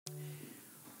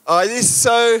Oh, it is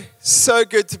so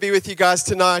good to be with you guys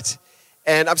tonight.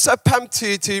 And I'm so pumped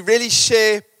to really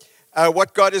share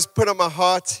what God has put on my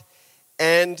heart.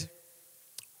 And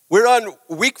we're on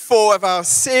week 4 of our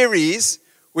series,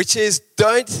 which is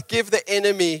Don't Give the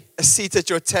Enemy a Seat at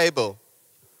Your Table.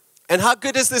 And how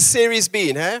good has this series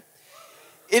been, huh?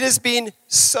 It has been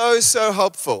so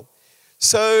helpful.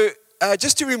 So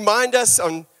just to remind us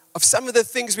of some of the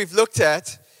things we've looked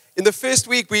at, in the first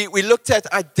week we looked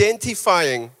at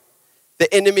identifying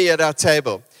the enemy at our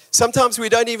table. Sometimes we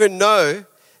don't even know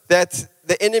that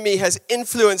the enemy has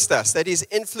influenced us, that he's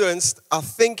influenced our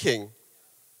thinking.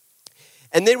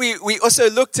 And then we also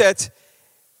looked at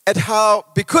how,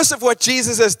 because of what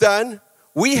Jesus has done,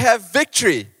 we have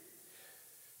victory.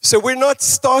 So we're not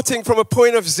starting from a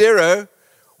point of zero.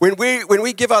 When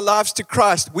we give our lives to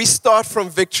Christ, we start from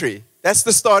victory. That's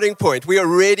the starting point. We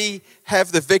already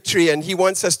have the victory, and He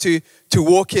wants us to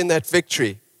walk in that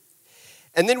victory.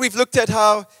 And then we've looked at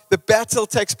how the battle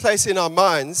takes place in our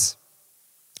minds,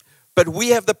 but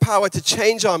we have the power to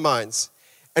change our minds,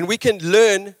 and we can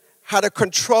learn how to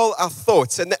control our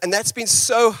thoughts, and that's been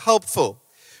so helpful.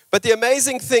 But the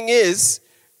amazing thing is,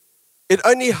 it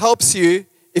only helps you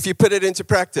if you put it into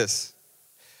practice.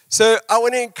 So I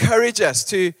want to encourage us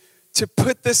to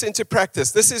put this into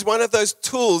practice. This is one of those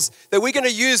tools that we're going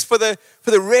to use for the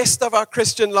rest of our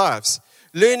Christian lives.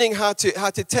 Learning how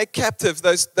to take captive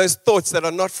those thoughts that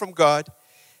are not from God,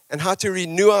 and how to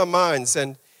renew our minds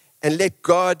and let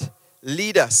God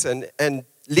lead us and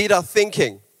lead our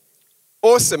thinking.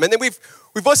 Awesome. And then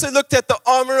we've also looked at the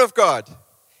armor of God,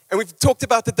 and we've talked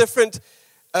about the different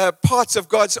parts of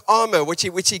God's armor which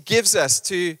He gives us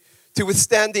to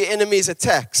withstand the enemy's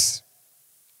attacks.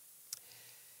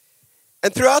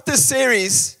 And throughout this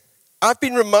series, I've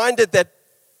been reminded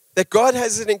that God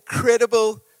has an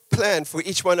incredible plan for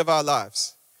each one of our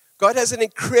lives. God has an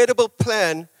incredible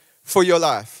plan for your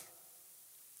life.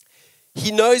 He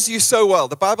knows you so well.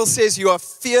 The Bible says you are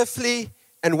fearfully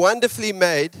and wonderfully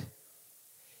made.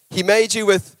 He made you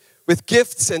with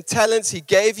gifts and talents. He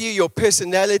gave you your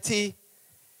personality.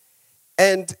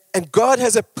 And God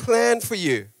has a plan for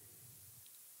you.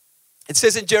 It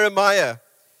says in Jeremiah,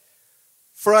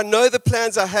 "For I know the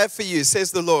plans I have for you,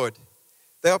 says the Lord.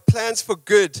 They are plans for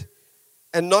good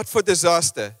and not for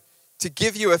disaster, to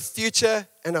give you a future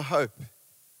and a hope."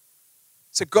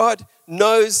 So God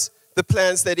knows the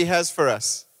plans that He has for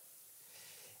us.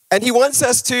 And He wants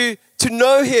us to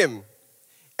know Him.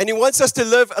 And He wants us to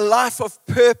live a life of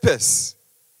purpose.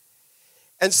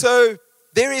 And so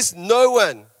there is no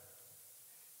one,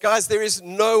 guys, there is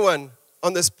no one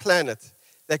on this planet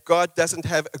that God doesn't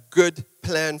have a good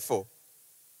plan for.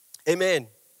 Amen.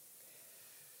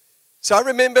 So I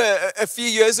remember a few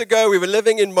years ago, we were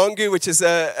living in Mongu, which is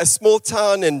a small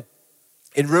town in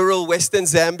rural western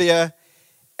Zambia.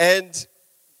 And,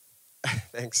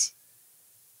 thanks.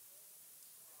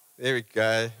 There we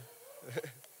go.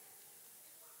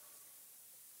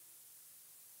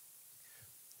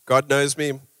 God knows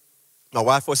me. My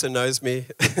wife also knows me.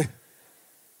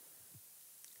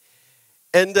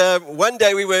 And one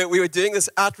day we were doing this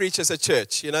outreach as a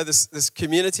church, this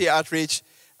community outreach,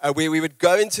 where we would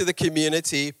go into the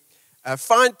community,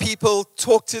 find people,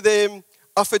 talk to them,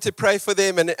 offer to pray for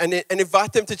them, and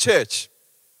invite them to church.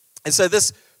 And so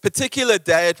this particular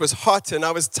day, it was hot and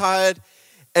I was tired.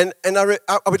 And I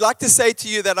would like to say to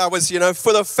you that I was,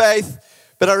 full of faith.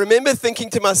 But I remember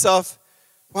thinking to myself,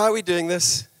 why are we doing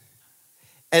this?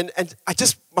 And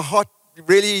my heart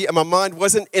really, and my mind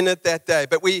wasn't in it that day.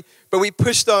 But we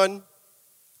pushed on,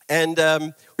 and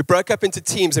we broke up into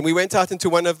teams, and we went out into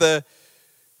one of the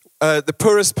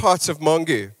poorest parts of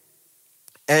Mongu.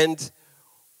 And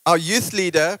our youth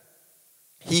leader,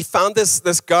 he found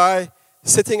this guy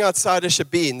sitting outside a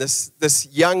shebeen, this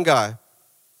young guy,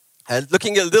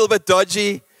 looking a little bit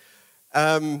dodgy,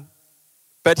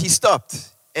 but he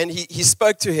stopped, and he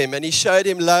spoke to him, and he showed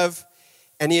him love,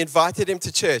 and he invited him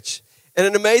to church. And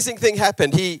an amazing thing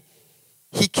happened. He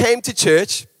came to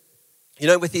church,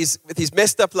 with his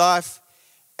messed up life,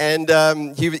 and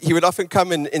he would often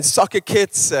come in soccer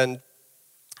kits, and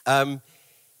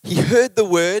he heard the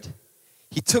word,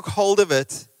 he took hold of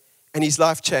it, and his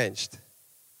life changed.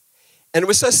 And it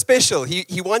was so special.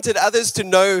 He wanted others to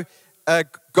know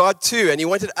God too, and he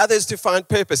wanted others to find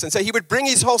purpose. And so he would bring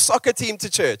his whole soccer team to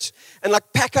church and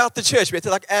pack out the church. We had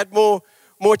to add more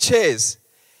chairs.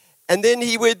 And then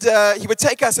he would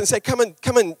take us and say, come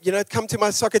to my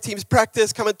soccer team's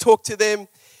practice, come and talk to them.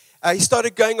 He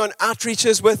started going on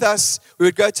outreaches with us. We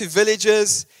would go to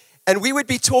villages, and we would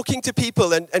be talking to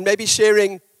people and maybe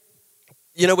sharing,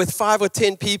 with 5 or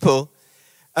 10 people.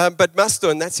 But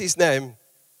Maston, that's his name,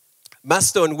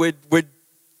 Maston would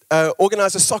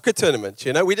organize a soccer tournament.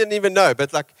 We didn't even know,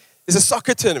 but like there's a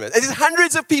soccer tournament. And there's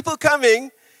hundreds of people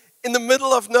coming in the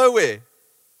middle of nowhere.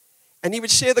 And he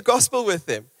would share the gospel with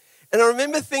them. And I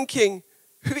remember thinking,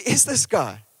 who is this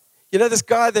guy? This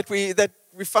guy that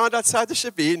we found outside the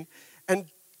Shibeen, and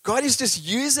God is just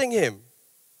using him.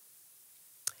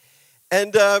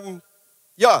 And I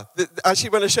actually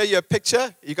want to show you a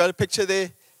picture. You got a picture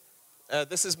there?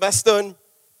 This is Maston.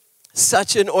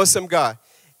 Such an awesome guy.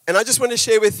 And I just want to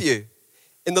share with you,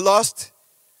 in the last,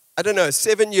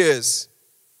 7 years,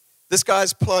 this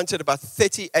guy's planted about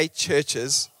 38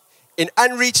 churches in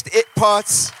unreached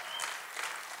parts.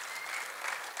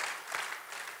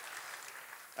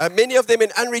 Many of them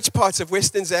in unreached parts of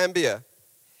Western Zambia.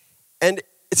 And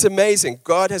it's amazing.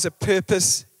 God has a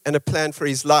purpose and a plan for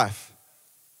his life.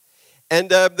 And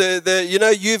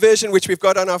the YouVersion, which we've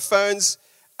got on our phones,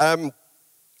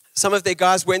 some of their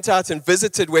guys went out and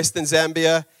visited Western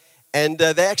Zambia, and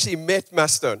they actually met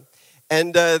Maston.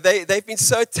 And they've been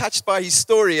so touched by his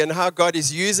story and how God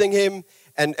is using him,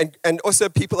 and also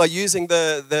people are using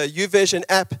the YouVersion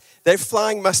app. They're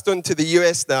flying Maston to the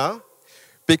US now,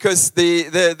 because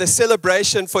the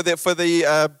celebration for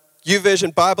the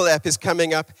YouVersion Bible app is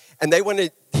coming up, and they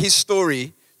wanted his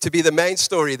story to be the main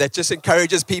story that just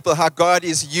encourages people how God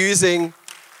is using,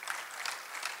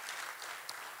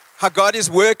 how God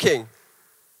is working.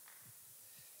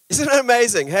 Isn't it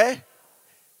amazing, hey?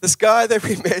 This guy that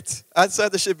we met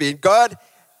outside the Shibeen, God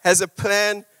has a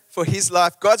plan for his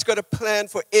life. God's got a plan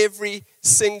for every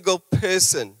single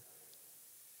person.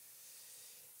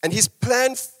 And his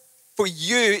plan for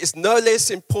you is no less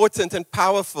important and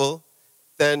powerful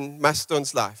than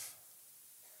Maston's life.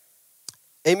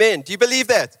 Amen. Do you believe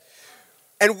that?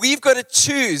 And we've got to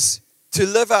choose to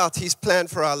live out his plan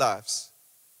for our lives.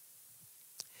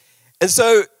 And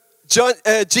so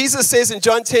Jesus says in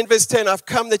John 10, verse 10, I've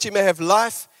come that you may have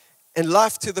life and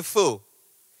life to the full.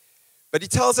 But he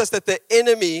tells us that the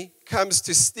enemy comes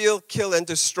to steal, kill, and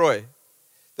destroy,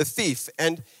 the thief.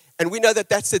 And we know that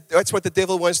that's what the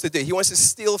devil wants to do. He wants to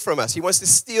steal from us. He wants to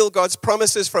steal God's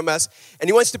promises from us. And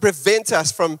he wants to prevent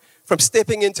us from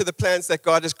stepping into the plans that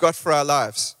God has got for our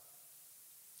lives.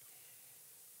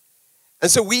 And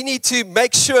so we need to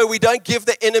make sure we don't give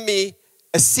the enemy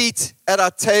a seat at our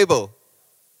table.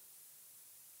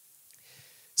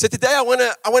 So today I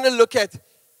want to look at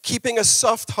keeping a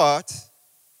soft heart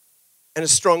and a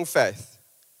strong faith.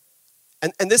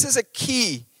 And this is a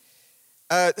key.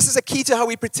 This is a key to how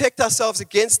we protect ourselves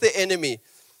against the enemy,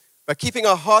 by keeping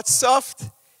our hearts soft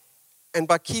and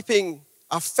by keeping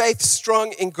our faith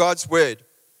strong in God's word.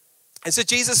 And so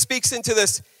Jesus speaks into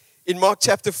this in Mark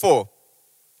chapter 4.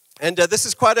 And this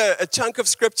is quite a chunk of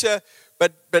scripture,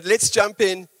 but let's jump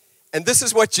in. And this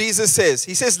is what Jesus says.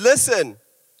 He says, listen,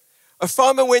 a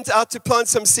farmer went out to plant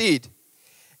some seed.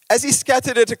 As he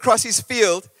scattered it across his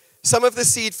field, some of the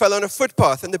seed fell on a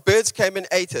footpath, and the birds came and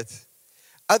ate it.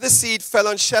 Other seed fell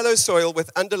on shallow soil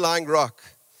with underlying rock.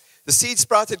 The seed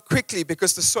sprouted quickly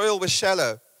because the soil was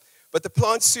shallow, but the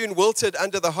plant soon wilted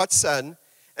under the hot sun,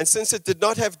 and since it did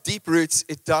not have deep roots,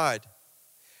 it died.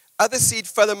 Other seed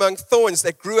fell among thorns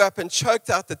that grew up and choked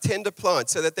out the tender plant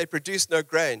so that they produced no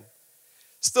grain.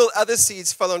 Still other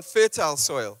seeds fell on fertile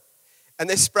soil, and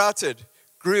they sprouted,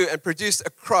 grew, and produced a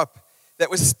crop that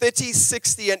was 30,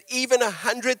 60, and even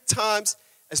 100 times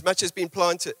as much as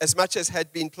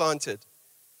had been planted.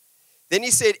 Then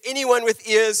he said, anyone with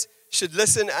ears should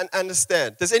listen and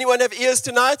understand. Does anyone have ears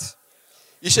tonight?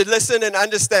 You should listen and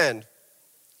understand.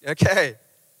 Okay.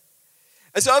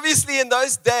 And so obviously in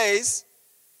those days,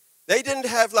 they didn't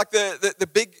have like the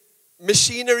big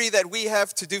machinery that we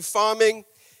have to do farming.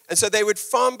 And so they would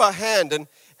farm by hand. And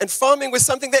farming was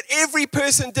something that every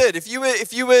person did. If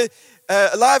you were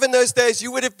alive in those days,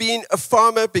 you would have been a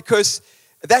farmer because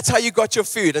that's how you got your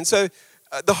food. And so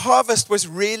the harvest was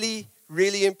really,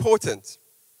 really important.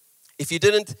 If you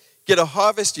didn't get a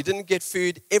harvest, you didn't get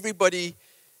food, everybody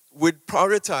would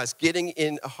prioritize getting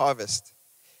in a harvest.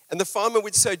 And the farmer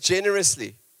would sow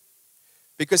generously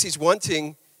because he's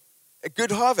wanting a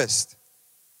good harvest.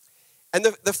 And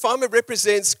the farmer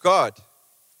represents God.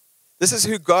 This is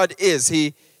who God is.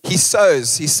 He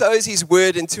sows his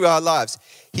word into our lives.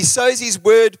 He sows his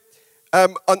word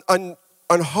on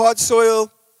hard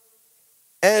soil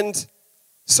and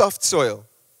soft soil.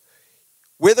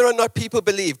 Whether or not people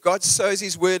believe, God sows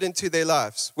his word into their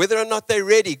lives. Whether or not they're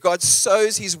ready, God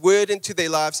sows his word into their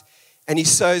lives, and he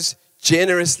sows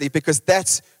generously because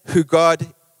that's who God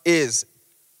is.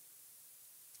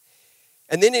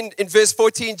 And then in verse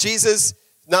 14, Jesus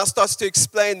now starts to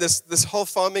explain this whole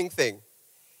farming thing.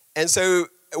 And so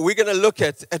we're going to look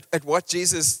at what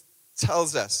Jesus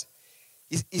tells us.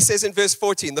 He says in verse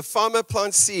 14, the farmer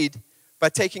plants seed by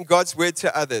taking God's word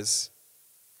to others.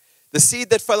 The seed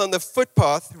that fell on the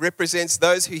footpath represents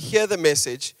those who hear the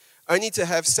message only to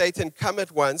have Satan come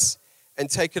at once and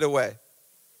take it away.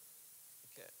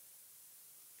 Okay.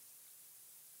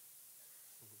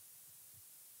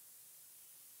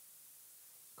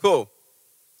 Cool.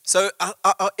 So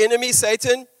our enemy,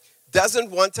 Satan,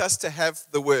 doesn't want us to have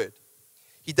the word.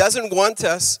 He doesn't want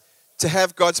us to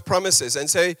have God's promises. And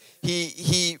so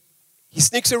he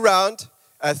sneaks around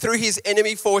through his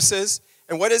enemy forces.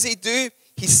 And what does he do?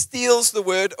 He steals the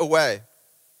word away.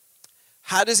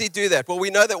 How does he do that? Well, we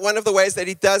know that one of the ways that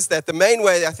he does that, the main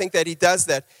way I think that he does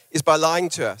that, is by lying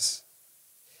to us.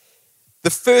 The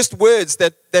first words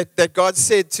that God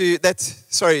said to,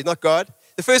 not God.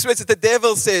 The first words that the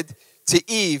devil said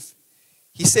to Eve,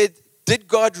 he said, did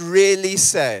God really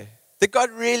say? Did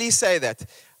God really say that?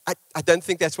 I don't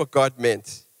think that's what God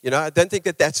meant. I don't think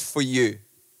that that's for you.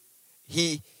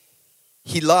 He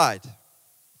lied.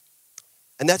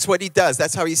 And that's what he does.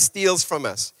 That's how he steals from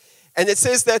us. And it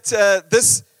says that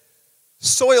this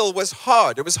soil was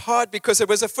hard. It was hard because it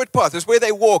was a footpath. It was where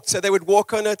they walked. So they would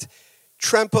walk on it,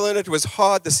 trample on it. It was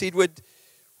hard. The seed would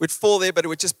fall there, but it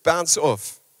would just bounce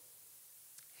off.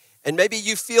 And maybe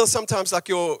you feel sometimes like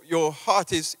your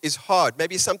heart is hard.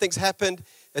 Maybe something's happened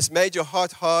that's made your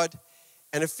heart hard.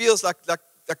 And it feels like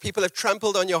people have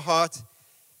trampled on your heart.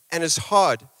 And it's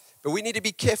hard. But we need to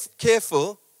be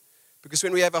careful. Because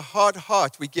when we have a hard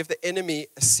heart, we give the enemy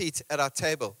a seat at our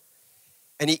table.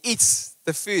 And he eats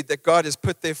the food that God has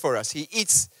put there for us. He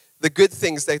eats the good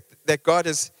things that God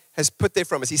has put there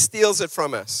from us. He steals it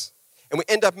from us. And we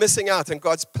end up missing out on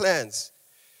God's plans.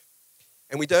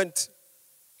 And we don't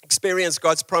experience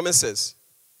God's promises.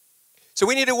 So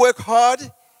we need to work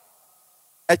hard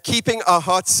at keeping our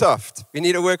hearts soft. We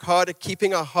need to work hard at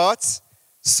keeping our hearts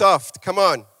soft. Come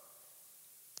on.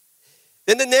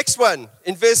 Then the next one,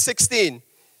 in verse 16,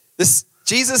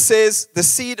 Jesus says, the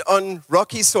seed on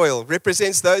rocky soil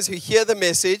represents those who hear the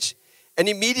message and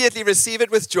immediately receive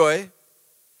it with joy.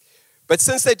 But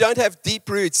since they don't have deep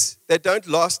roots, they don't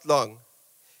last long.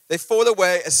 They fall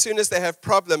away as soon as they have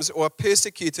problems or are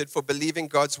persecuted for believing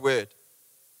God's word.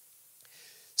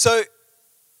 So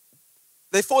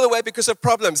they fall away because of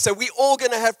problems. So we're all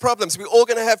going to have problems. We're all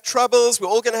going to have troubles. We're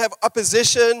all going to have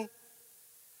opposition.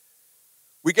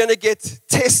 We're going to get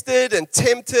tested and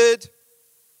tempted.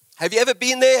 Have you ever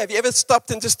been there? Have you ever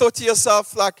stopped and just thought to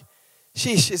yourself, like,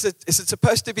 sheesh, is it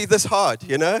supposed to be this hard,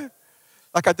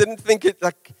 Like, I didn't think it,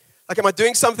 like, am I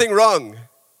doing something wrong?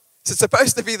 Is it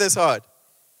supposed to be this hard?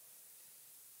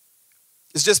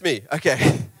 It's just me,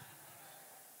 okay.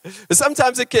 But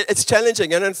sometimes it's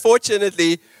challenging, and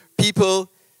unfortunately,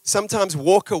 people sometimes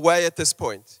walk away at this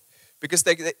point because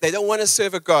they don't want to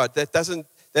serve a God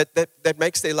that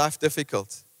makes their life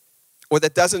difficult or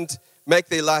that doesn't make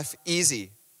their life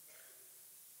easy.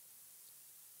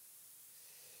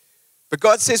 But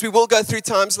God says we will go through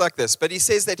times like this, but he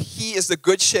says that he is the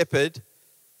good shepherd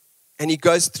and he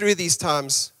goes through these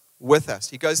times with us.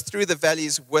 He goes through the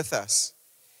valleys with us.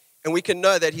 And we can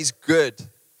know that he's good,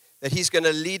 that he's going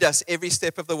to lead us every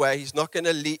step of the way. He's not going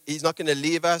to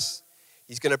leave us.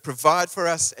 He's going to provide for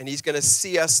us and he's going to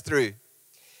see us through.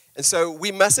 And so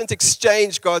we mustn't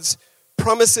exchange God's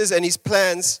promises and his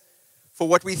plans for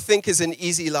what we think is an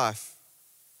easy life.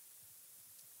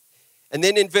 And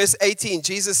then in verse 18,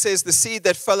 Jesus says, the seed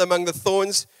that fell among the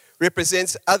thorns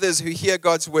represents others who hear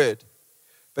God's word.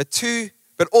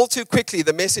 But all too quickly,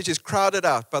 the message is crowded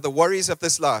out by the worries of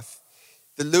this life,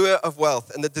 the lure of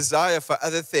wealth, and the desire for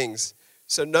other things.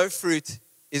 So no fruit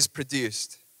is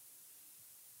produced.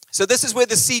 So this is where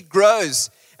the seed grows.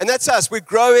 And that's us. We're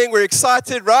growing. We're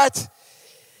excited, right?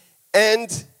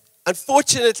 And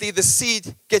unfortunately, the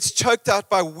seed gets choked out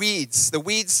by weeds. The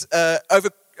weeds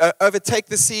overtake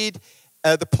the seed,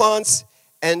 the plants,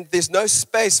 and there's no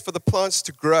space for the plants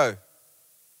to grow.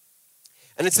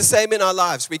 And it's the same in our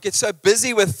lives. We get so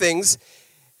busy with things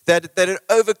that it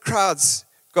overcrowds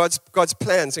God's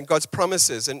plans and God's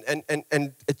promises, and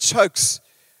it chokes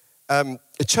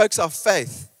our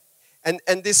faith. And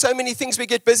there's so many things we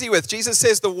get busy with. Jesus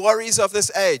says the worries of this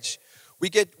age. We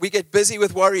get busy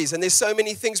with worries, and there's so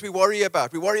many things we worry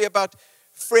about. We worry about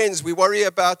friends. We worry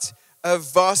about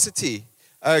varsity,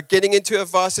 getting into a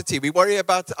varsity. We worry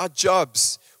about our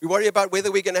jobs. We worry about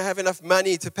whether we're going to have enough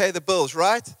money to pay the bills,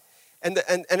 right? And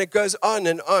it goes on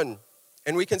and on.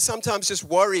 And we can sometimes just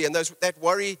worry, and that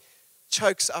worry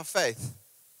chokes our faith.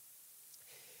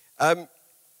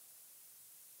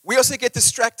 We also get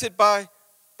distracted by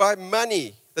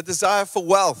money, the desire for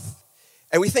wealth.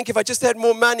 And we think if I just had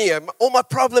more money, all my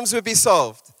problems would be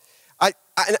solved. I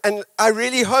And I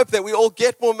really hope that we all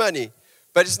get more money,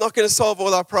 but it's not going to solve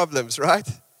all our problems, right?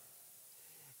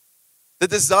 The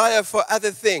desire for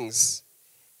other things.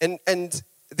 And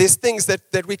there's things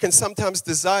that we can sometimes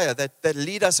desire that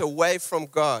lead us away from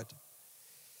God.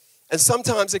 And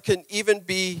sometimes it can even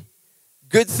be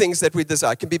good things that we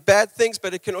desire. It can be bad things,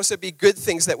 but it can also be good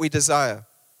things that we desire.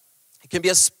 It can be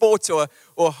a sport or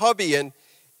a hobby. And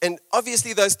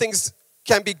obviously those things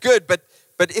can be good, but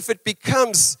if it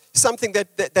becomes something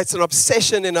that's an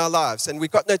obsession in our lives, and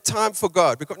we've got no time for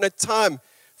God, we've got no time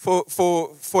for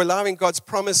allowing God's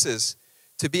promises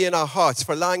to be in our hearts,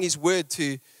 for allowing His word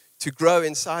to grow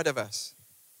inside of us,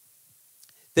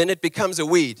 then it becomes a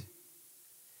weed.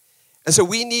 And so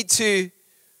we need to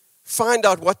find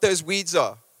out what those weeds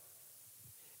are.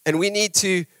 And we need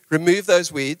to remove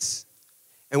those weeds.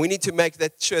 And we need to make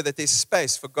sure that there's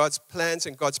space for God's plans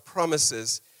and God's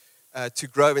promises to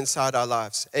grow inside our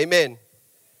lives. Amen.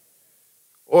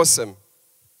 Awesome.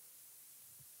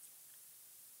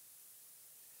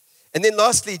 And then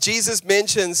lastly, Jesus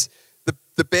mentions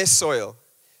the best soil.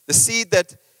 The seed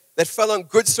that fell on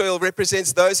good soil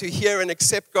represents those who hear and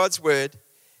accept God's word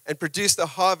and produce a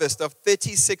harvest of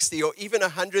 30, 60, or even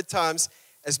 100 times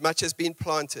as much as been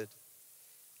planted.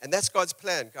 And that's God's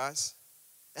plan, guys.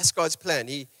 That's God's plan.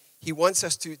 He wants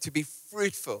us to be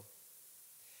fruitful.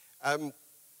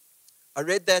 I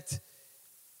read that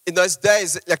in those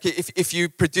days, like if you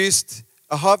produced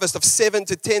a harvest of 7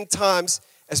 to 10 times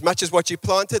as much as what you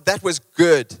planted, that was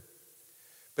good.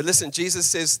 But listen, Jesus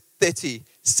says 30,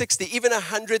 60, even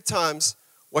 100 times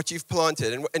what you've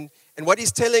planted. And what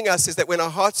He's telling us is that when our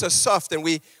hearts are soft and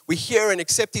we hear and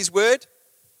accept His word,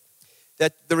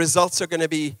 that the results are going to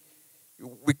be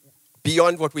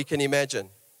beyond what we can imagine.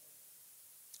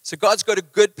 So God's got a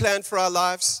good plan for our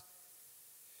lives.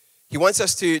 He wants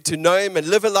us to know Him and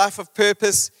live a life of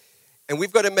purpose. And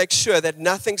we've got to make sure that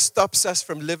nothing stops us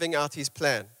from living out His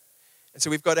plan. And so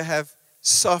we've got to have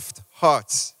soft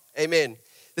hearts. Amen.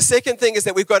 The second thing is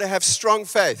that we've got to have strong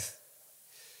faith.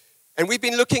 And we've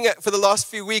been looking at, for the last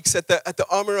few weeks, at the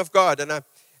armor of God. And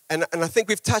I think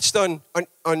we've touched on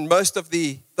most of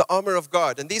the armor of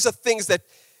God. And these are things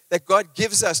that God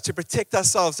gives us to protect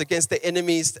ourselves against the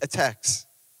enemy's attacks.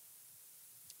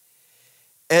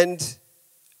 And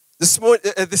this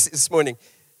morning,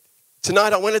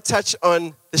 tonight I want to touch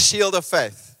on the shield of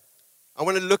faith. I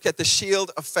want to look at the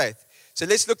shield of faith. So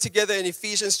let's look together in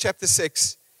Ephesians chapter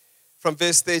 6 from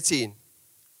verse 13.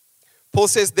 Paul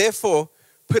says, therefore,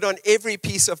 put on every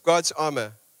piece of God's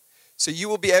armor, so you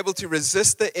will be able to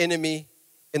resist the enemy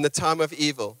in the time of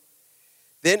evil.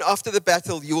 Then after the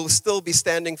battle, you will still be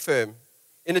standing firm.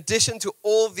 In addition to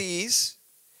all these,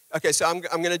 okay, so I'm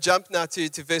going to jump now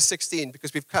to verse 16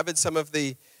 because we've covered some of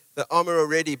the armor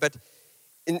already. But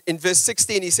in verse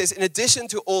 16, he says, in addition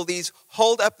to all these,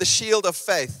 hold up the shield of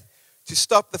faith to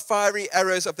stop the fiery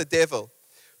arrows of the devil.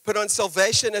 Put on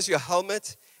salvation as your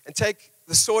helmet and take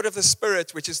the sword of the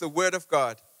Spirit, which is the word of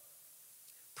God.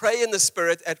 Pray in the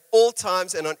Spirit at all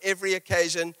times and on every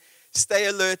occasion. Stay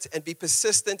alert and be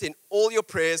persistent in all your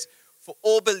prayers for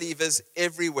all believers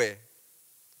everywhere.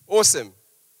 Awesome.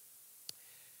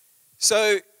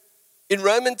 So in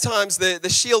Roman times, the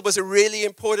shield was a really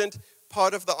important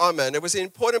part of the armor. And it was an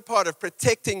important part of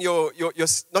protecting your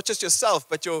not just yourself,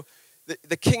 but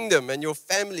the kingdom and your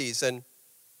families. And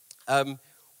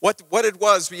what it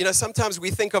was, sometimes we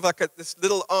think of like this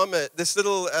little armor, this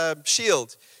little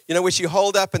shield, which you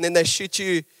hold up and then they shoot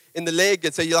you in the leg.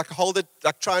 And so you like hold it,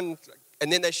 like try and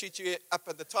then they shoot you up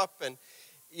at the top. And,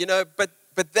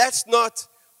 but that's not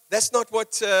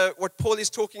what Paul is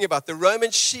talking about. The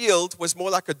Roman shield was more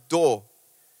like a door.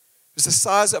 It was the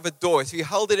size of a door. If you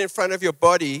held it in front of your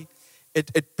body,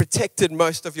 it protected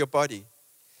most of your body.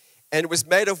 And it was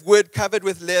made of wood covered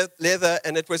with leather,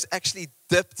 and it was actually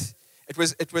dipped. It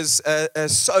was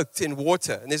soaked in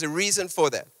water, and there's a reason for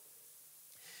that.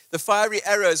 The fiery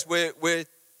arrows were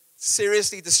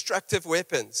seriously destructive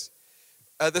weapons.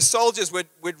 The soldiers would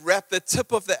wrap the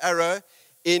tip of the arrow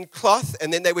in cloth,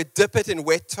 and then they would dip it in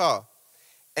wet tar.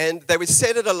 And they would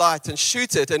set it alight and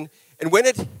shoot it. And when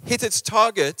it hit its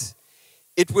target,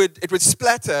 it would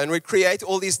splatter and would create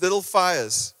all these little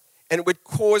fires. And it would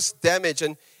cause damage.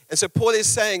 And so Paul is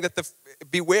saying that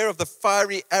beware of the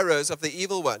fiery arrows of the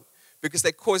evil one, because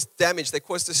they cause damage, they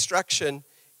cause destruction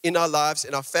in our lives,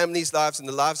 in our families' lives, in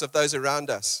the lives of those around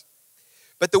us.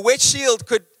 But the wet shield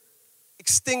could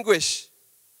extinguish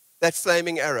that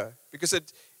flaming arrow, because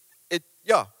it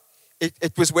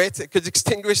was wet. It could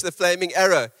extinguish the flaming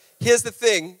arrow. Here's the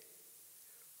thing.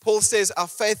 Paul says our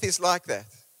faith is like that.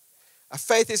 Our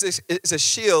faith is a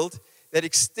shield that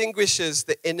extinguishes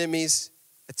the enemy's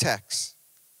attacks.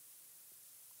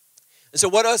 And so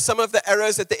what are some of the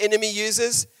arrows that the enemy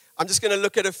uses? I'm just going to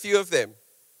look at a few of them.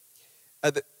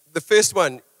 The first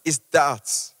one is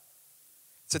doubts.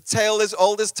 It's a tale as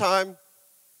old as time.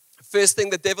 First thing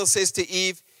the devil says to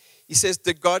Eve, he says,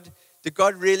 did God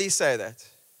really say that?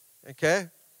 Okay?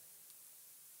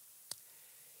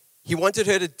 He wanted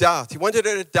her to doubt. He wanted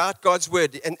her to doubt God's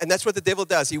word. And that's what the devil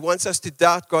does. He wants us to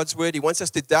doubt God's word. He wants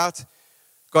us to doubt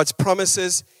God's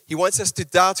promises. He wants us to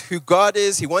doubt who God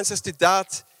is. He wants us to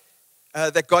doubt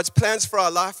that God's plans for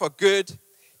our life are good.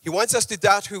 He wants us to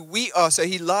doubt who we are. So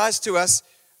he lies to us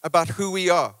about who we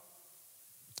are.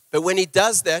 But when he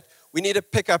does that, we need to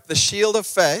pick up the shield of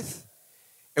faith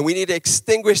and we need to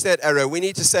extinguish that arrow. We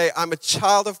need to say, I'm a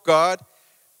child of God.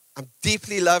 I'm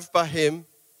deeply loved by him.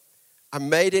 I'm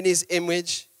made in his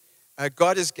image.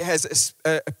 God has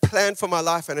a plan for my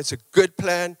life, and it's a good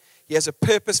plan. He has a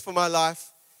purpose for my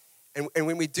life. And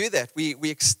when we do that, we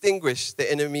extinguish the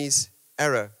enemy's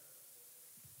arrow.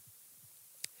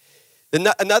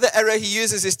 Another arrow he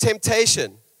uses is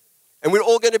temptation. And we're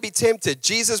all going to be tempted.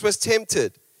 Jesus was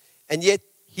tempted, and yet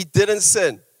he didn't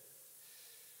sin.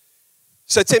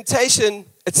 So temptation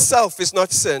itself is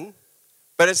not sin,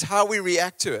 but it's how we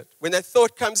react to it. When that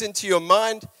thought comes into your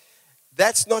mind,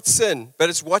 that's not sin, but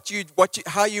it's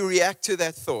how you react to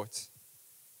that thought.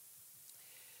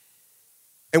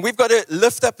 And we've got to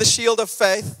lift up the shield of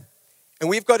faith, and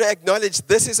we've got to acknowledge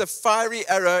this is a fiery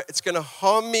arrow. It's going to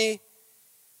harm me,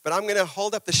 but I'm going to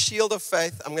hold up the shield of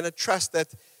faith. I'm going to trust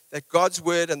that God's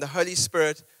word and the Holy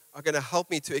Spirit are going to help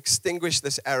me to extinguish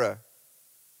this arrow.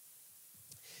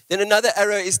 Then another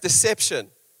arrow is deception.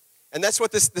 And that's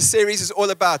what the series is all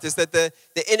about, is that the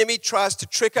enemy tries to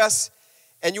trick us.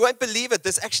 And you won't believe it.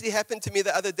 This actually happened to me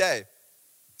the other day.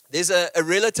 There's a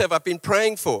relative I've been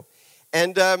praying for.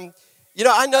 And,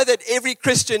 I know that every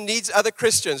Christian needs other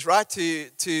Christians, right,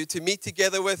 to meet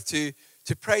together with, to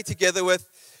pray together with.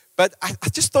 But I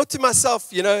just thought to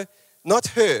myself, not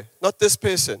her, not this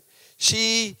person.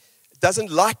 She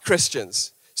doesn't like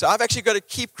Christians. So I've actually got to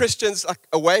keep Christians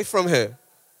away from her.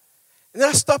 And then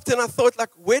I stopped and I thought,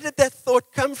 where did that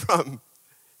thought come from?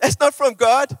 That's not from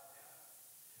God.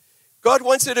 God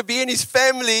wants her to be in his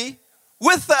family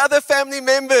with the other family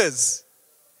members.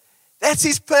 That's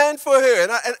his plan for her.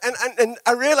 And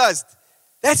I realized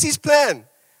that's his plan.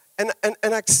 And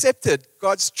I accepted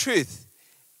God's truth.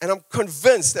 And I'm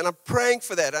convinced and I'm praying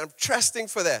for that. And I'm trusting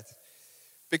for that.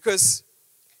 Because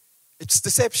it's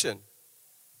deception.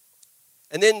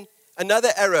 And then another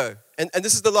arrow, and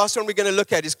this is the last one we're going to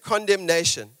look at, is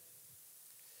condemnation.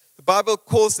 The Bible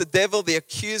calls the devil the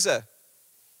accuser.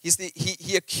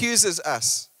 He accuses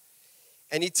us.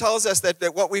 And he tells us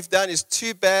that what we've done is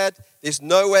too bad. There's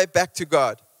no way back to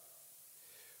God.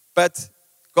 But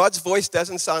God's voice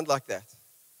doesn't sound like that.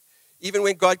 Even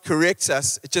when God corrects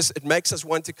us, it makes us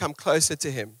want to come closer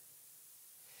to him.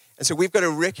 And so we've got to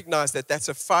recognize that that's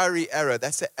a fiery arrow.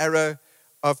 That's an arrow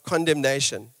of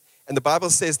condemnation. And the Bible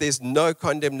says there's no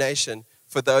condemnation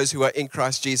for those who are in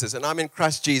Christ Jesus. And I'm in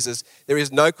Christ Jesus. There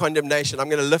is no condemnation. I'm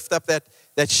going to lift up that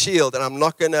shield, and I'm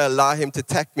not going to allow him to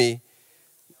attack me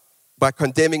by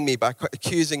condemning me, by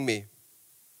accusing me.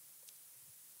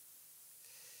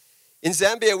 In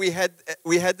Zambia,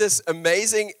 we had this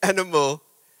amazing animal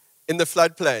in the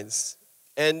floodplains,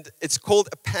 and it's called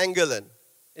a pangolin.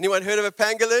 Anyone heard of a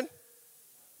pangolin?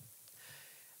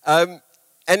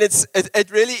 And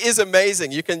it really is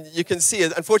amazing. You can see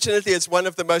it. Unfortunately, it's one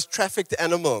of the most trafficked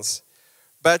animals.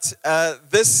 But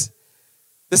this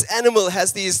animal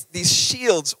has these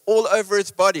shields all over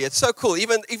its body. It's so cool.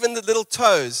 Even the little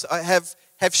toes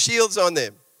have shields on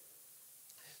them.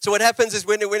 So what happens is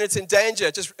when it's in danger,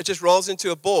 it just rolls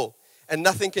into a ball, and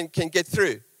nothing can get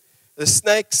through. The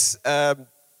snakes,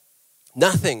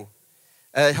 nothing.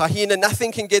 Hyena,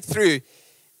 nothing can get through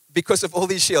because of all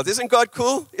these shields. Isn't God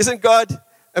cool? Isn't God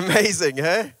amazing,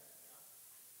 huh?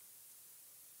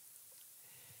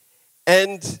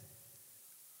 And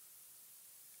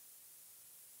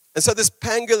so this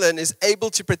pangolin is able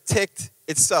to protect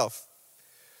itself.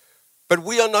 But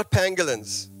we are not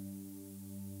pangolins.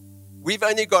 We've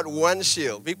only got one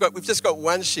shield. We've just got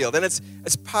one shield, and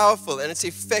it's powerful and it's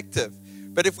effective.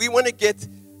 But if we want to get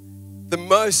the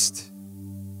most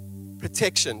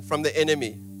protection from the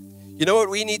enemy, you know what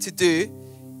we need to do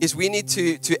is we need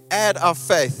to add our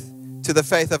faith to the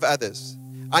faith of others.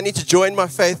 I need to join my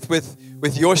faith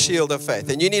with your shield of faith,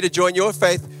 and you need to join your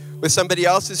faith with somebody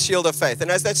else's shield of faith.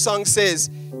 And as that song says,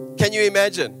 can you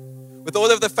imagine, with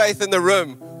all of the faith in the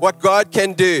room, what God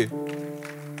can do?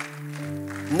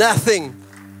 Nothing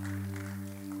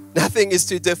is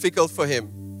too difficult for him.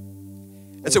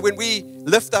 And so when we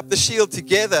lift up the shield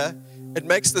together, it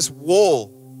makes this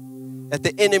wall. that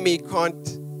the enemy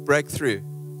can't break through.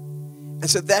 And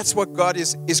so that's what God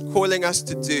is calling us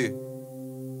to do.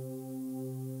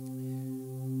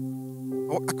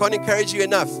 I can't encourage you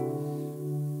enough.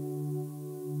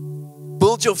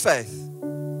 Build your faith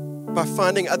by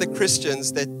finding other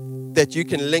Christians that you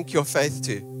can link your faith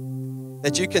to,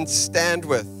 that you can stand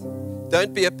with.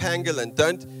 Don't be a pangolin.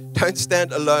 Don't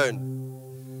stand alone.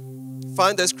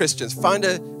 Find those Christians. Find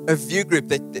a view group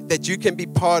that you can be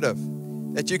part of,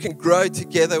 that you can grow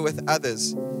together with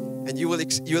others, and you will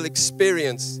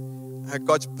experience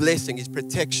God's blessing, His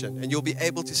protection, and you'll be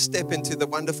able to step into the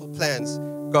wonderful plans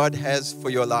God has for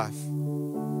your life.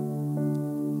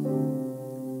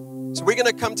 So we're going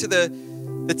to come to the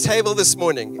table this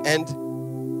morning, and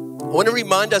I want to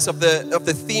remind us of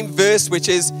the theme verse, which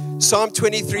is Psalm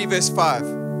 23, verse 5.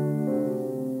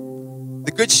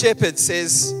 The Good Shepherd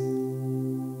says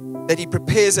that He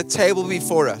prepares a table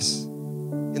before us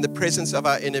in the presence of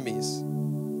our enemies.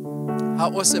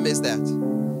 How awesome is that?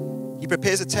 He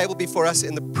prepares a table before us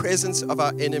in the presence of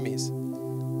our enemies.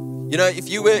 You know, if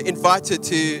you were invited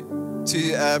to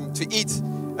eat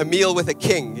a meal with a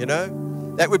king, you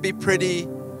know, that would be pretty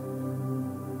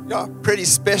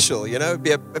special, you know, it would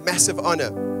be a massive honor.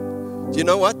 Do you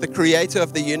know what? The creator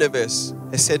of the universe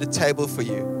has set a table for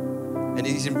you, and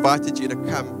He's invited you to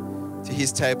come to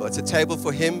His table. It's a table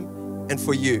for Him and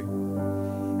for you.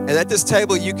 And at this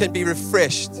table, you can be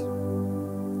refreshed.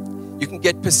 You can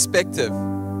get perspective.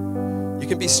 You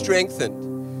can be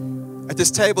strengthened. At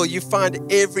this table, you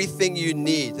find everything you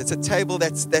need. It's a table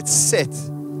that's set,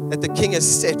 that the King has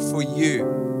set for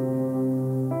you.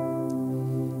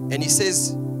 And He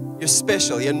says, you're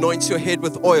special. He anoints your head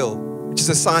with oil, which is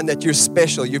a sign that you're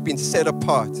special. You've been set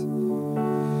apart.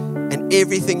 And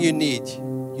everything you need,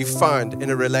 you find in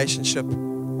a relationship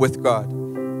with God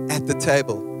at the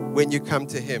table when you come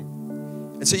to Him.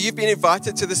 And so you've been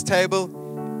invited to this table.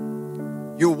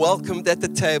 You're welcomed at the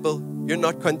table. You're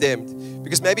not condemned.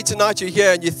 Because maybe tonight you're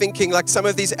here and you're thinking, like, some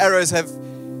of these arrows have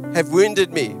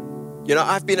wounded me. You know,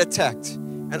 I've been attacked.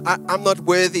 And I'm not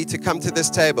worthy to come to this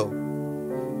table.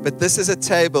 But this is a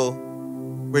table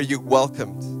where you're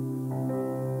welcomed.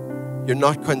 You're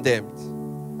not condemned.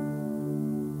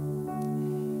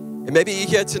 And maybe you're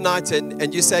here tonight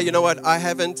and you say, you know what, I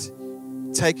haven't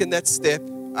taken that step.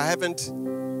 I haven't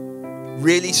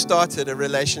really started a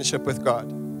relationship with God.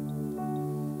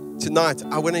 Tonight,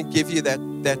 I want to give you that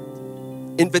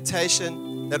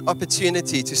invitation, that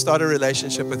opportunity to start a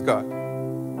relationship with God.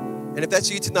 And if that's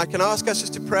you tonight, can I ask us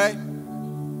just to pray?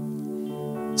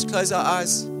 Let's close our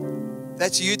eyes.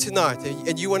 That's you tonight,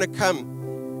 and you want to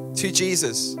come to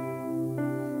Jesus.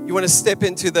 You want to step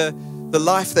into the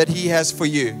life that He has for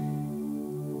you.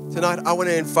 Tonight, I want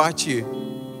to invite you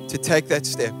to take that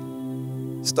step.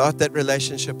 Start that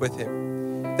relationship with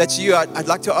Him. If that's you, I'd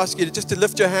like to ask you to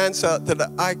lift your hand so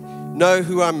that I know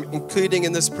who I'm including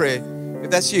in this prayer. If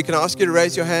that's you, can I ask you to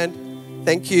raise your hand?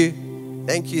 Thank you.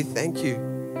 Thank you. Thank you.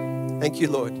 Thank you,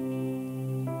 Lord.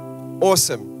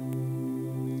 Awesome.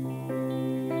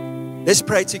 Let's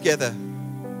pray together.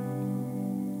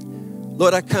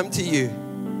 Lord, I come to you.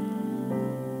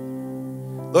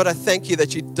 Lord, I thank you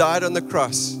that you died on the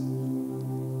cross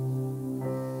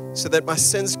so that my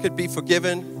sins could be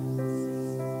forgiven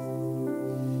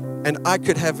and I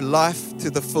could have life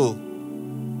to the full.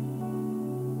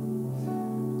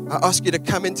 I ask you to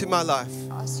come into my life.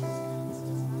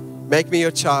 Make me your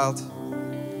child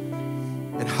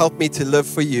and help me to live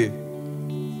for you.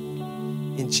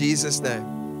 In Jesus' name.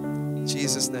 In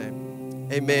Jesus' name.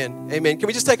 Amen. Amen. Can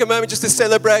we just take a moment just to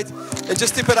celebrate and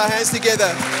just to put our hands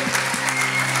together?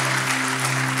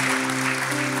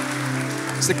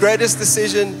 It's the greatest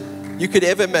decision you could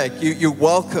ever make. You're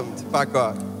welcomed by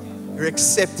God. You're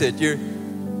accepted.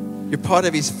 You're part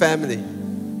of His family.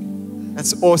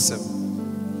 That's awesome.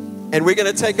 And we're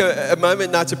going to take a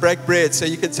moment now to break bread. So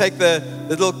you can take the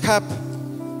little cup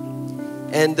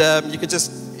and you can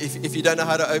just, if you don't know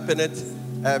how to open it,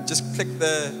 just click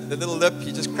the little lip.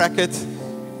 You just crack it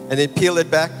and then peel it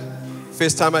back.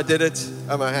 First time I did it,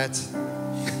 oh my hat.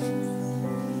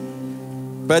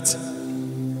 But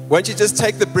won't you just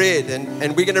take the bread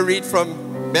and we're going to read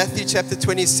from Matthew chapter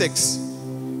 26.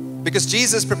 Because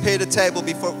Jesus prepared a table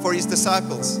for His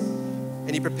disciples.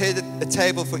 And He prepared a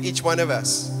table for each one of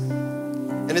us.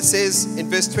 And it says in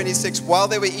verse 26, while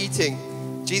they were eating,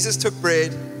 Jesus took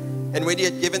bread, and when He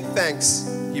had given thanks,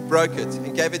 He broke it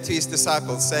and gave it to His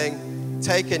disciples, saying,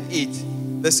 take and eat.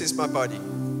 This is my body.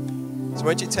 So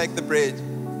won't you take the bread?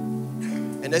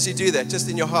 And as you do that, just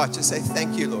in your heart, just say,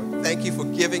 thank you, Lord. Thank you for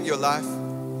giving your life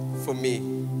for me.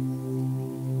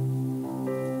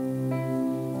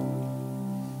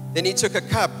 Then He took a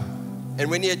cup, And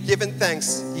when he had given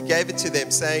thanks, he gave it to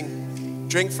them, saying,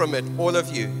 "Drink from it, all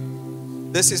of you.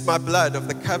 This is my blood of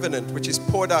the covenant, which is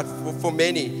poured out for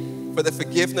many for the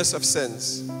forgiveness of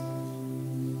sins.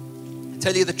 I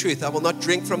tell you the truth, I will not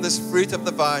drink from this fruit of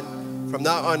the vine from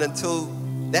now on until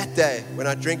that day when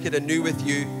I drink it anew with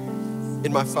you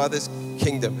in my Father's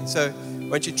kingdom." And so,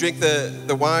 won't you drink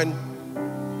the wine,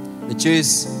 the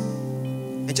juice,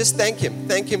 and just thank Him.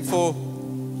 Thank Him for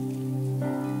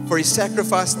His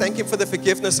sacrifice. Thank Him for the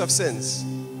forgiveness of sins.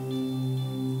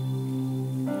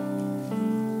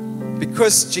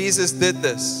 Because Jesus did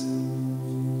this,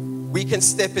 we can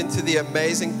step into the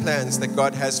amazing plans that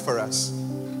God has for us.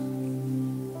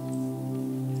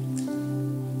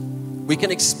 We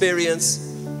can experience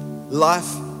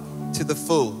life to the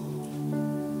full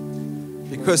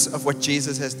because of what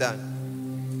Jesus has done.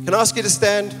 Can I ask you to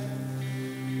stand?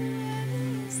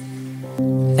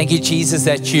 Thank you, Jesus,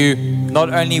 that you not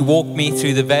only walk me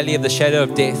through the valley of the shadow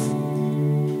of death,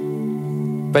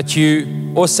 but you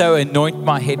also anoint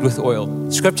my head with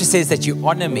oil. Scripture says that you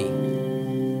honor me.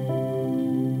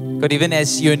 God, even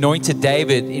as you anointed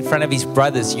David in front of his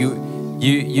brothers,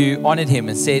 you honored him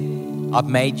and said, "I've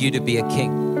made you to be a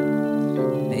king."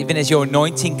 And even as your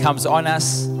anointing comes on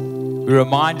us, we're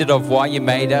reminded of why you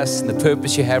made us and the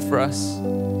purpose you have for us.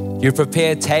 You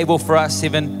prepare a table for us,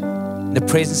 even in the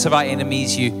presence of our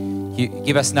enemies. You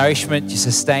give us nourishment, you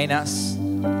sustain us.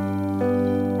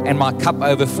 And my cup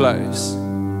overflows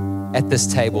at this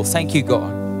table. Thank you, God,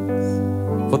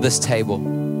 for this table.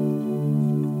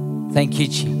 Thank you,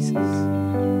 Jesus.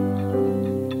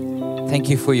 Thank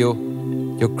you for your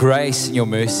grace and your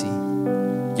mercy.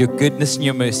 Your goodness and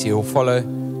your mercy will follow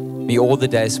me all the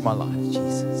days of my life,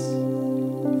 Jesus.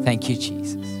 Thank you,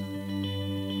 Jesus.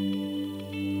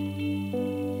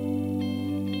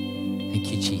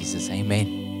 Thank you, Jesus. Amen.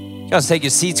 You guys take your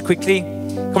seats quickly.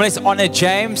 Come on, let's honor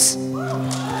James.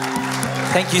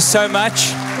 Thank you so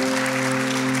much.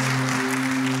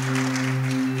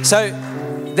 So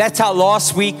that's our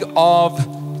last week of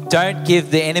Don't Give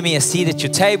the Enemy a Seat at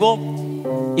Your Table.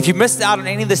 If you missed out on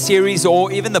any of the series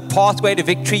or even the pathway to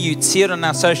victory, you'd see it on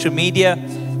our social media.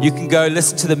 You can go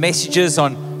listen to the messages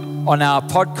on our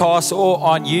podcast or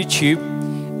on YouTube.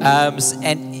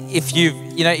 And if you've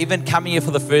even coming here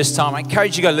for the first time, I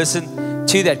encourage you to go listen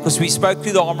to that, because we spoke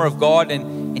through the armor of God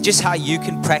and just how you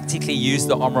can practically use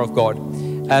the armor of God.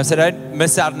 So don't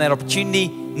miss out on that opportunity.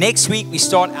 Next week, we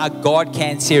start our God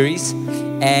Can series,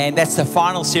 and that's the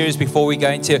final series before we go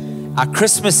into our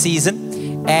Christmas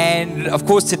season. And of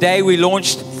course, today we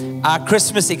launched our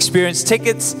Christmas experience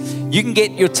tickets. You can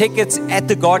get your tickets at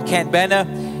the God Can banner,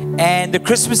 and the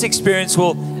Christmas experience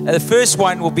the first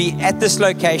one will be at this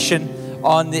location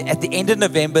at the end of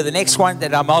November. The next one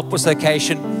at our Melkbos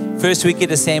location, first week of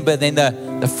December, then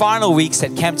the final weeks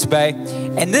at Camps Bay.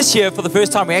 And this year, for the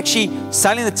first time, we're actually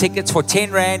selling the tickets for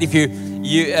 10 Rand. If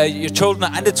your children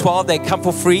are under 12, they come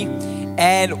for free.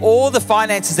 And all the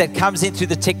finances that comes in through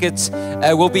the tickets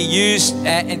will be used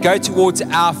and go towards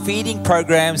our feeding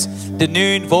programs, the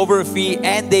Noon, Volborough,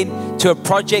 and then to a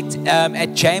project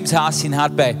at James House in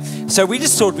Hart Bay. So we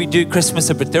just thought we'd do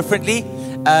Christmas a bit differently.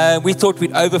 We thought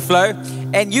we'd overflow.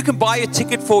 And you can buy your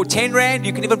ticket for 10 Rand.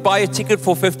 You can even buy your ticket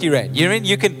for 50 Rand.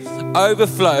 You can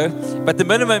overflow, but the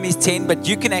minimum is 10, but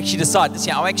you can actually decide this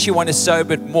year, I actually want to sow a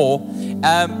bit more.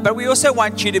 But we also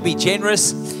want you to be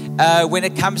generous when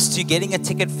it comes to getting a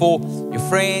ticket for your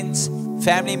friends,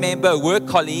 family member, work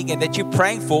colleague, and that you're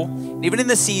praying for. Even in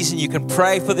the season, you can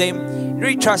pray for them.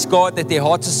 Really trust God that their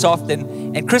hearts are soft.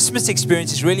 And Christmas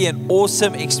experience is really an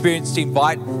awesome experience to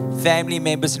invite family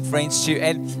members and friends to.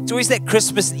 And it's always that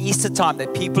Christmas and Easter time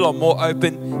that people are more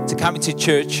open to coming to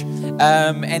church.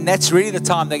 And that's really the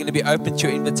time they're going to be open to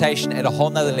your invitation at a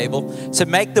whole nother level. So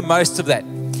make the most of that.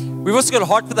 We've also got a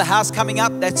Heart for the House coming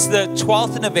up. That's the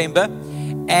 12th of November.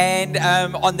 And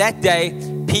on that day,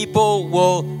 people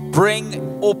will bring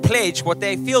or pledge what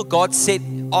they feel God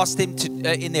asked them to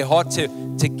in their heart to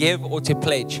give or to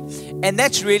pledge. And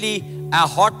that's really our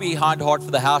heart behind Heart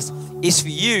for the House, is for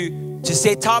you to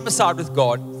set time aside with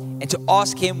God and to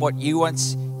ask Him what He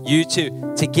wants you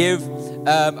to give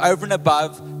over and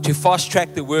above to fast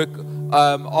track the work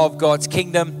of God's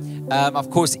kingdom.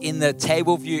 Of course, in the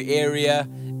Tableview area,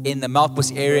 in the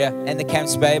Melkbos area, and the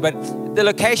Camps Bay. But the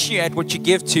location you're at, what you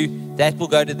give to, that will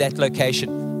go to that location.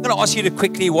 I'm going to ask you to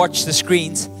quickly watch the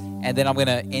screens, and then I'm going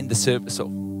to end the service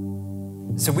off.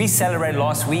 So we celebrated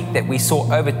last week that we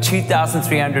saw over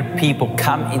 2,300 people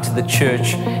come into the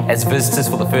church as visitors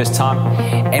for the first time.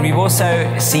 And we've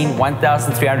also seen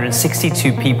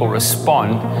 1,362 people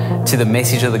respond to the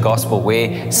message of the gospel,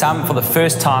 where some for the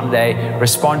first time they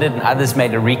responded and others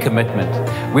made a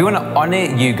recommitment. We want to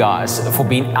honor you guys for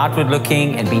being outward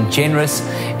looking and being generous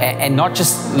and not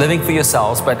just living for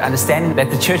yourselves, but understanding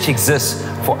that the church exists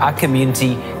for our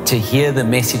community to hear the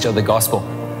message of the gospel.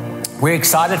 We're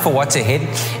excited for what's ahead,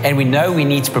 and we know we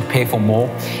need to prepare for more,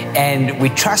 and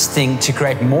we're trusting to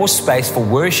create more space for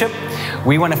worship.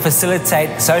 We want to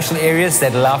facilitate social areas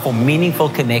that allow for meaningful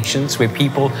connections where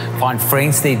people find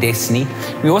friends to their destiny.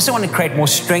 We also want to create more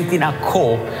strength in our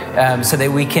core so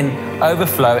that we can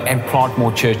overflow and plant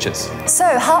more churches. So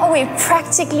how are we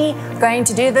practically going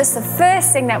to do this? The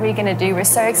first thing that we're going to do, we're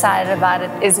so excited about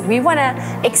it, is we want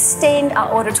to extend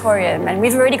our auditorium, and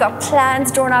we've already got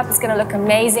plans drawn up. It's going to look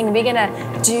amazing. We're going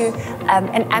to do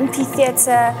an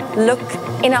amphitheater look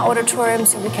in our auditorium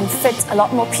so we can fit a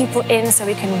lot more people in, so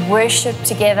we can worship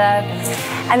together.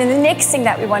 And then the next thing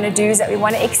that we want to do is that we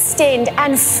want to extend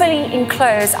and fully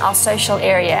enclose our social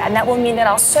area. And that will mean that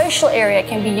our social area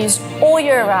can be used all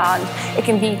year round. It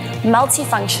can be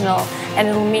multifunctional, and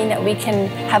it will mean that we can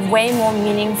have way more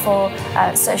meaningful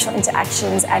social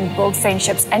interactions and build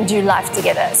friendships and do life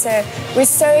together. So we're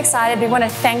so excited. We want to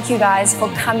thank you guys for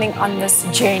coming on this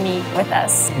journey with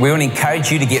us. We want to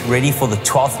encourage you to get ready for the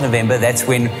 12th of November. That's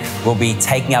when we'll be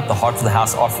taking up the Heart for the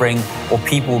House offering, or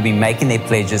people will be making their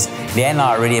pledges. Leanne and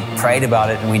I already have prayed about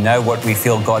it, and we know what we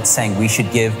feel God's saying we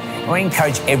should give. We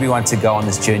encourage everyone to go on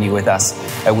this journey with us.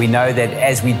 We know that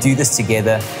as we do this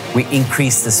together, we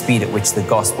increase the speed at which the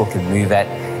gospel can move at,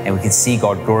 and we can see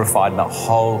God glorified in a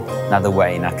whole another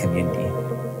way in our community.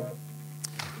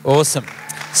 Awesome.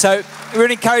 So we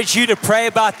would encourage you to pray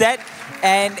about that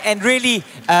and really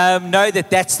know that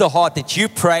that's the heart, that you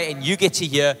pray and you get to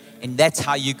hear, and that's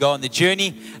how you go on the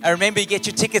journey. Remember, you get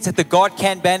your tickets at the God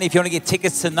Can banner if you want to get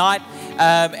tickets tonight.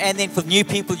 And then for new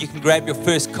people, you can grab your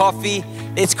first coffee.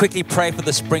 Let's quickly pray for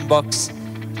the Springboks.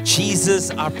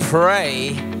 Jesus, I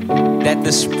pray that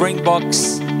the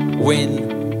Springboks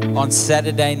win on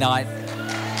Saturday night.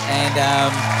 And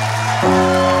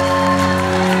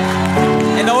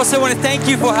I also want to thank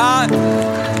you for how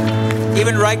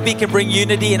even rugby can bring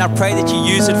unity, and I pray that you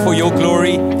use it for your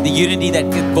glory, the unity that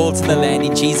gets built in the land,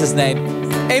 in Jesus' name.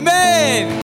 Amen.